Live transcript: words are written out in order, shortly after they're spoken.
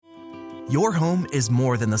Your home is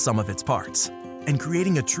more than the sum of its parts, and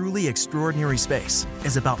creating a truly extraordinary space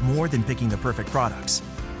is about more than picking the perfect products.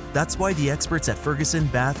 That's why the experts at Ferguson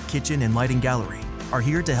Bath, Kitchen, and Lighting Gallery are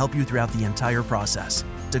here to help you throughout the entire process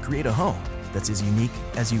to create a home that's as unique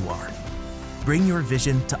as you are. Bring your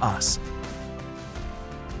vision to us.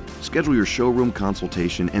 Schedule your showroom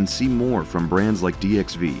consultation and see more from brands like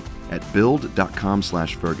DXV at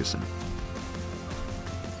build.com/Ferguson.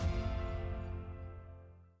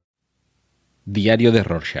 Diario de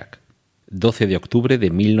Rorschach, 12 de octubre de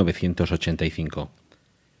 1985.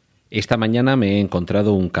 Esta mañana me he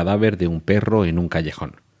encontrado un cadáver de un perro en un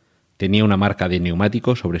callejón. Tenía una marca de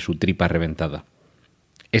neumático sobre su tripa reventada.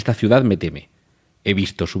 Esta ciudad me teme. He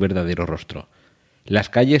visto su verdadero rostro. Las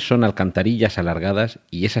calles son alcantarillas alargadas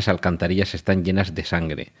y esas alcantarillas están llenas de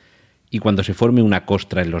sangre. Y cuando se forme una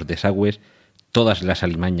costra en los desagües, todas las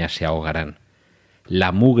alimañas se ahogarán.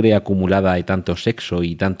 La mugre acumulada de tanto sexo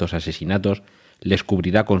y tantos asesinatos les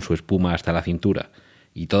cubrirá con su espuma hasta la cintura,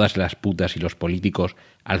 y todas las putas y los políticos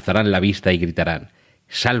alzarán la vista y gritarán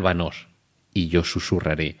 «¡Sálvanos!» y yo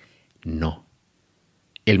susurraré «No».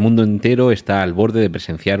 El mundo entero está al borde de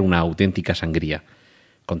presenciar una auténtica sangría,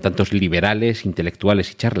 con tantos liberales, intelectuales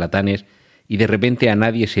y charlatanes, y de repente a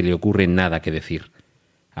nadie se le ocurre nada que decir.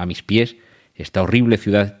 A mis pies, esta horrible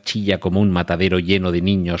ciudad chilla como un matadero lleno de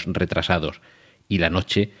niños retrasados, y la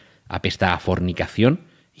noche apesta a fornicación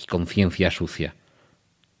y conciencia sucia.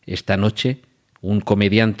 Esta noche, un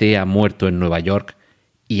comediante ha muerto en Nueva York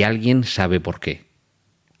y alguien sabe por qué.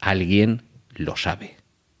 Alguien lo sabe.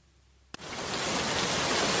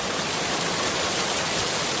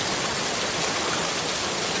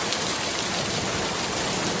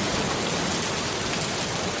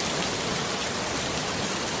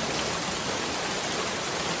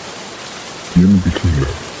 ¿Quién vigila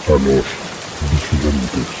a los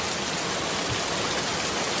vigilantes?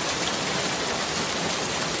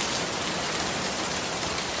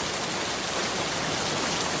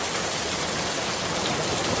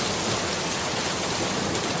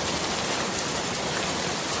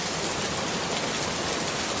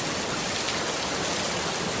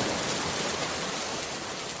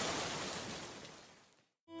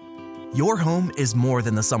 Your home is more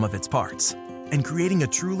than the sum of its parts, and creating a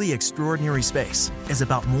truly extraordinary space is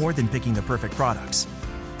about more than picking the perfect products.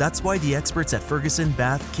 That's why the experts at Ferguson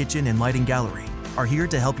Bath, Kitchen, and Lighting Gallery are here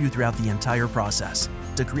to help you throughout the entire process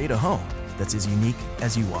to create a home that's as unique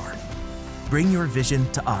as you are. Bring your vision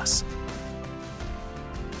to us.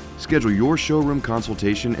 Schedule your showroom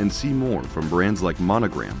consultation and see more from brands like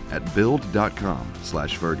Monogram at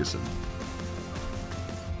build.com/Ferguson.